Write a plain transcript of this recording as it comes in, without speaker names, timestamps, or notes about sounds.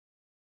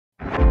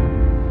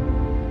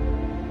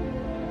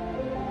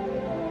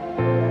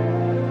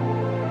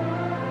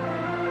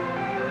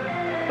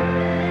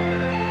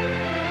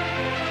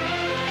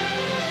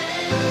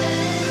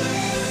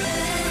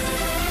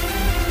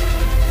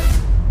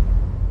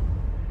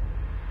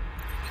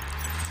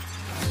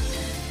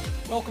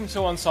Welcome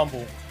to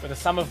Ensemble, where the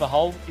sum of the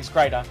whole is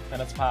greater than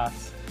its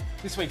parts.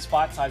 This week's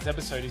bite-sized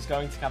episode is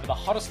going to cover the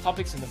hottest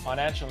topics in the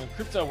financial and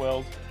crypto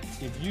world to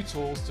give you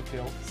tools to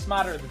feel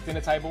smarter at the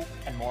dinner table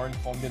and more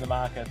informed in the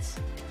markets.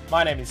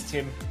 My name is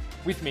Tim,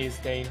 with me is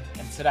Dean,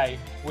 and today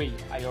we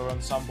are your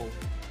Ensemble.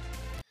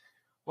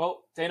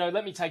 Well, Dino,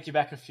 let me take you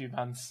back a few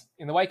months.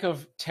 In the wake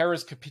of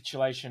Terra's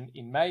capitulation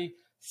in May,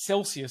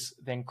 Celsius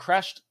then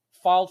crashed,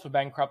 filed for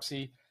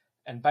bankruptcy,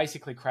 and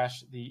basically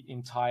crashed the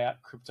entire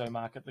crypto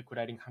market,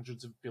 liquidating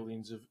hundreds of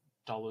billions of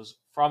dollars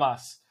from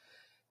us.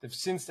 They've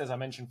since, as I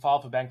mentioned,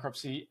 filed for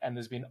bankruptcy, and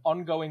there's been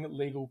ongoing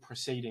legal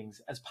proceedings.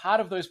 As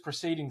part of those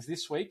proceedings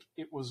this week,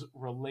 it was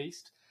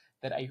released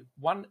that a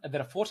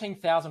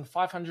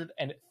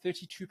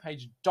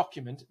 14,532-page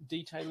document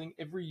detailing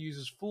every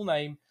user's full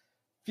name,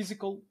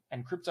 physical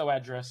and crypto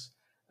address,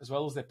 as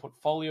well as their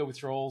portfolio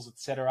withdrawals,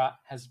 etc.,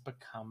 has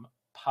become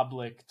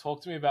public.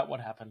 Talk to me about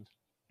what happened.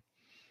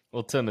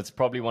 Well, Tim, it's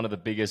probably one of the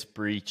biggest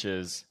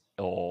breaches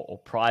or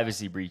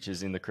privacy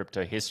breaches in the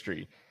crypto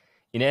history.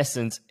 In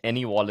essence,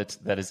 any wallet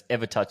that has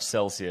ever touched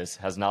Celsius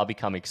has now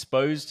become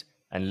exposed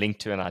and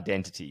linked to an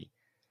identity.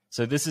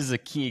 So this is a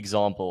key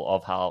example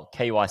of how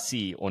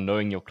KYC, or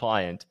knowing your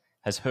client,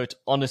 has hurt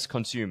honest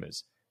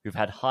consumers who've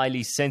had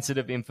highly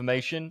sensitive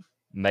information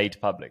made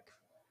public.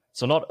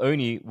 So not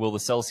only will the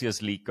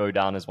Celsius leak go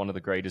down as one of the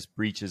greatest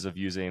breaches of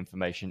user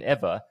information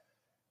ever,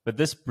 but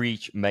this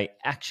breach may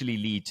actually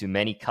lead to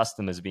many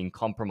customers being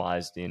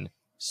compromised in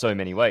so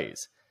many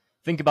ways.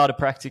 Think about it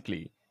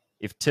practically.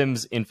 If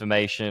Tim's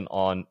information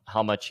on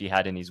how much he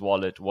had in his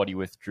wallet, what he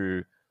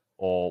withdrew,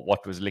 or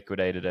what was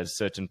liquidated at a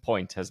certain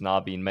point has now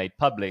been made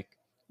public,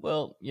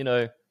 well,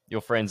 your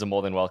friends are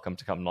more than welcome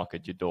to come knock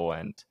at your door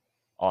and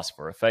ask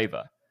for a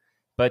favor.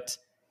 But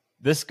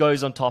this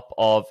goes on top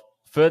of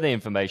further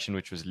information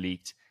which was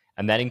leaked,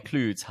 and that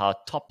includes how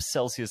top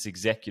Celsius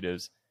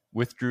executives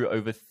withdrew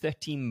over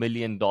 $30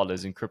 million in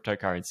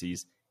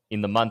cryptocurrencies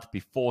in the month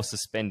before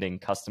suspending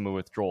customer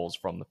withdrawals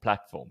from the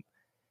platform.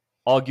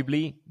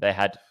 Arguably, they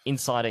had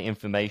insider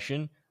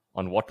information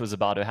on what was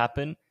about to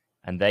happen,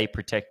 and they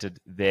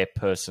protected their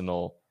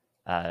personal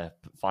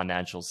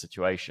financial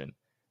situation.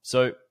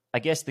 So I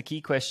guess the key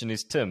question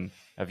is, Tim,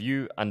 have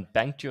you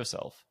unbanked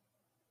yourself?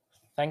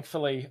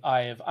 Thankfully,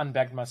 I have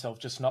unbagged myself,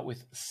 just not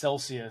with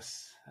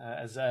Celsius.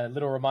 As a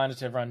little reminder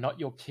to everyone, not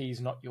your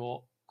keys, not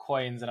your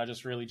coins. And I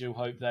just really do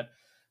hope that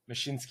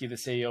Mashinsky, the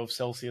CEO of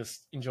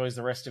Celsius, enjoys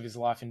the rest of his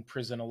life in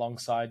prison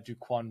alongside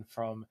Duquan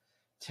from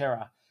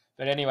Terra.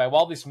 But anyway,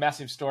 while this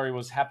massive story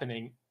was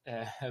happening,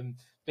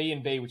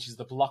 BNB, which is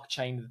the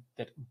blockchain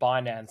that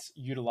Binance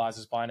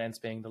utilizes,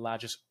 Binance being the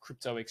largest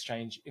crypto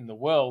exchange in the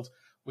world,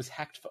 was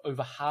hacked for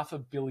over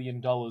 $500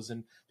 million.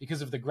 And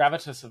because of the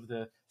gravitas of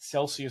the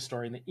Celsius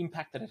story and the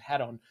impact that it had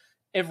on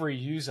every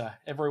user,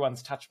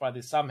 everyone's touched by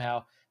this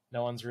somehow.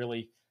 No one's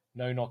really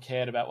known or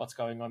cared about what's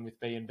going on with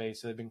BNB.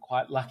 So they've been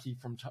quite lucky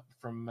from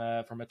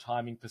a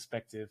timing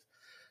perspective.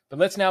 But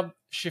let's now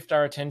shift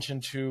our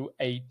attention to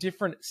a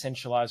different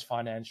centralized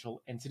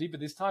financial entity, but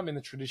this time in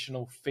the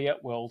traditional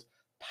fiat world,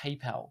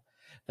 PayPal.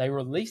 They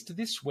released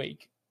this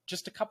week,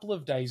 just a couple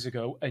of days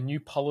ago, a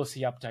new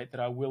policy update that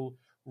I will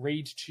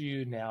read to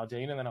you now,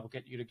 Dean, and then I'll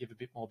get you to give a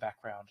bit more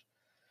background.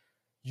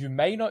 You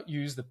may not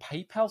use the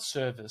PayPal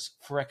service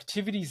for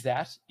activities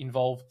that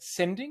involve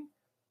sending,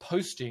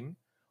 posting,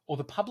 or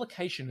the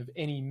publication of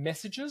any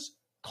messages,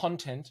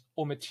 content,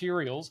 or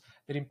materials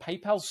that in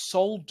PayPal's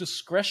sole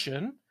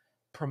discretion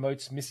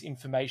promotes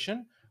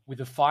misinformation, with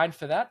a fine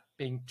for that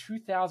being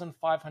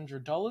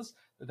 $2,500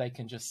 that they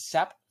can just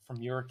sap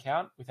from your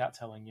account without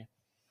telling you.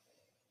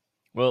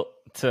 Well,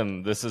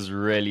 Tim, this has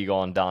really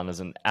gone down as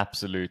an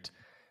absolute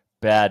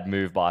bad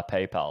move by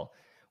PayPal.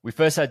 We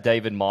first had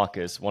David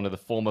Marcus, one of the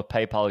former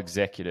PayPal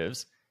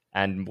executives,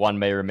 and one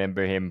may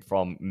remember him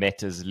from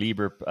Meta's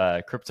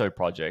Libra crypto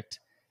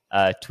project,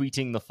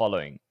 tweeting the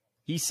following.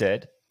 He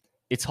said,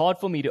 "It's hard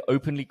for me to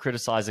openly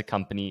criticize a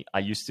company I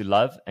used to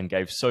love and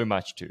gave so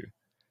much to.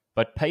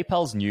 But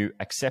PayPal's new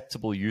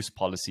acceptable use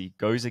policy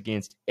goes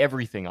against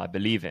everything I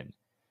believe in.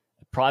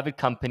 A private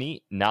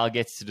company now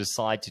gets to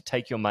decide to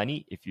take your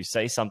money if you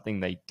say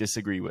something they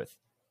disagree with.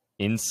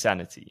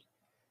 Insanity."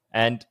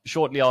 And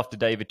shortly after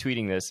David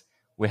tweeting this,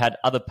 we had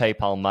other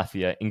PayPal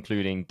mafia,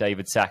 including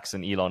David Sachs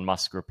and Elon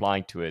Musk,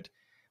 replying to it,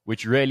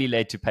 which really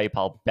led to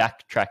PayPal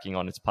backtracking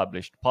on its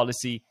published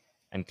policy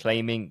and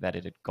claiming that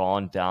it had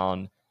gone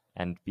down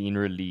and been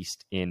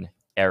released in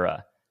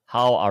error.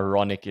 How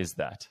ironic is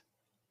that?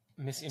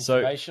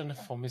 Misinformation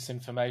for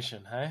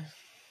misinformation, hey?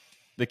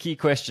 The key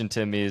question,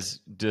 Tim, is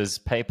does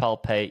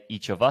PayPal pay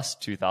each of us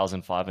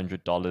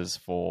 $2,500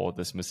 for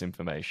this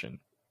misinformation?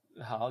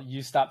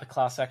 You start the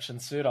class action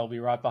suit, I'll be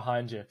right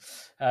behind you.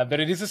 But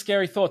it is a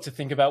scary thought to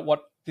think about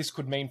what this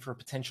could mean for a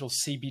potential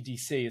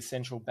CBDC, a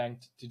central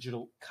banked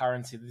digital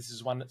currency. This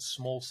is one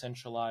small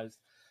centralized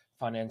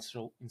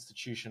financial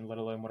institution, let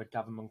alone what a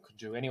government could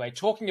do. Anyway,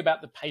 talking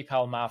about the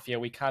PayPal mafia,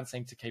 we can't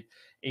seem to keep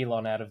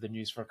Elon out of the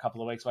news for a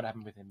couple of weeks. What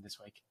happened with him this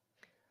week?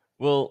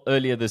 Well,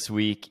 earlier this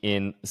week,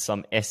 in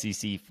some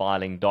SEC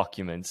filing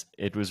documents,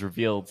 it was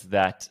revealed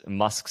that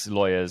Musk's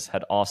lawyers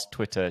had asked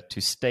Twitter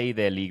to stay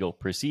their legal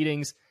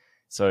proceedings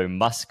so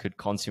Musk could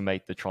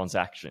consummate the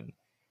transaction.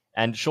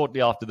 And shortly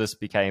after this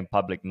became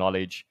public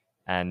knowledge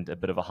and a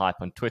bit of a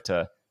hype on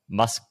Twitter,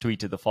 Musk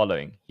tweeted the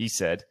following. He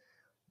said,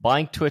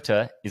 "Buying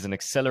Twitter is an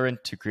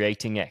accelerant to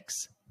creating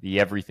X, the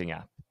everything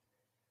app."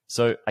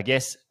 So I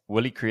guess,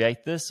 will he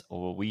create this,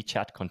 or will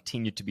WeChat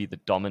continue to be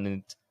the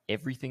dominant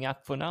everything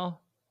app for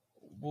now?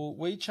 Well,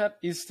 WeChat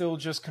is still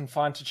just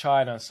confined to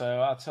China, so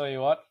I'll tell you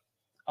what,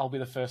 I'll be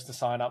the first to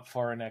sign up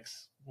for an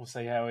X. We'll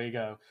see how we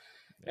go.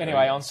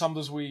 Anyway,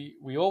 Ensembles,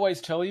 we always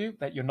tell you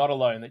that you're not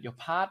alone, that you're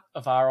part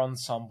of our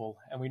ensemble.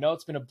 And we know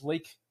it's been a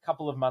bleak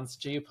couple of months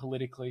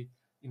geopolitically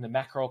in the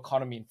macro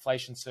economy,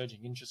 inflation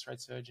surging, interest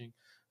rates surging,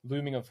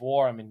 looming of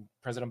war. I mean,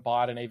 President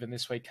Biden even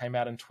this week came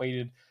out and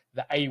tweeted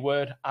the A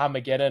word,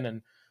 Armageddon.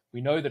 And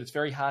we know that it's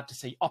very hard to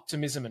see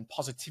optimism and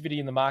positivity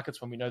in the markets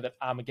when we know that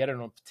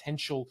Armageddon or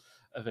potential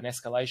of an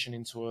escalation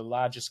into a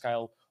larger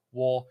scale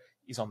war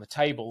is on the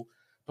table.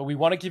 But we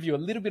want to give you a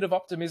little bit of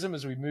optimism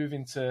as we move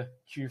into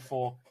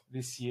Q4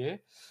 this year.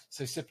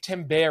 So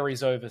September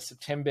is over.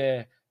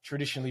 September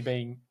traditionally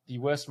being the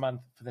worst month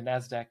for the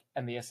NASDAQ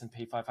and the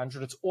S&P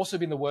 500. It's also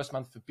been the worst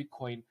month for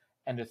Bitcoin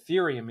and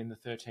Ethereum in the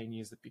 13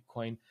 years that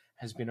Bitcoin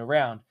has been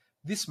around.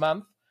 This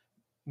month,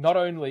 not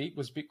only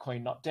was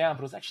Bitcoin not down,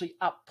 but it was actually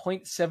up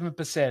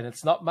 0.7%.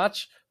 It's not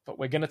much, but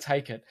we're going to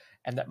take it.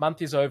 And that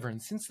month is over.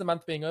 And since the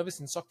month being over,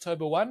 since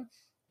October 1,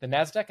 the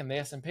NASDAQ and the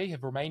S&P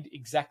have remained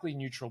exactly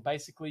neutral.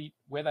 Basically,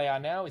 where they are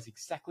now is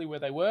exactly where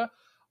they were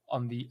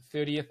on the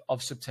 30th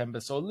of September.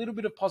 So a little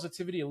bit of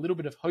positivity, a little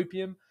bit of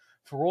hopium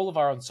for all of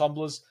our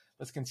ensemblers.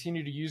 Let's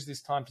continue to use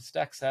this time to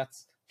stack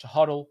sats, to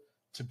hodl,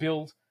 to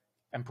build,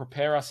 and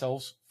prepare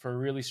ourselves for a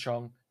really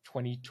strong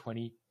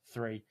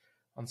 2023.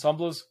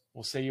 Ensemblers,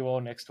 we'll see you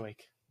all next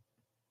week.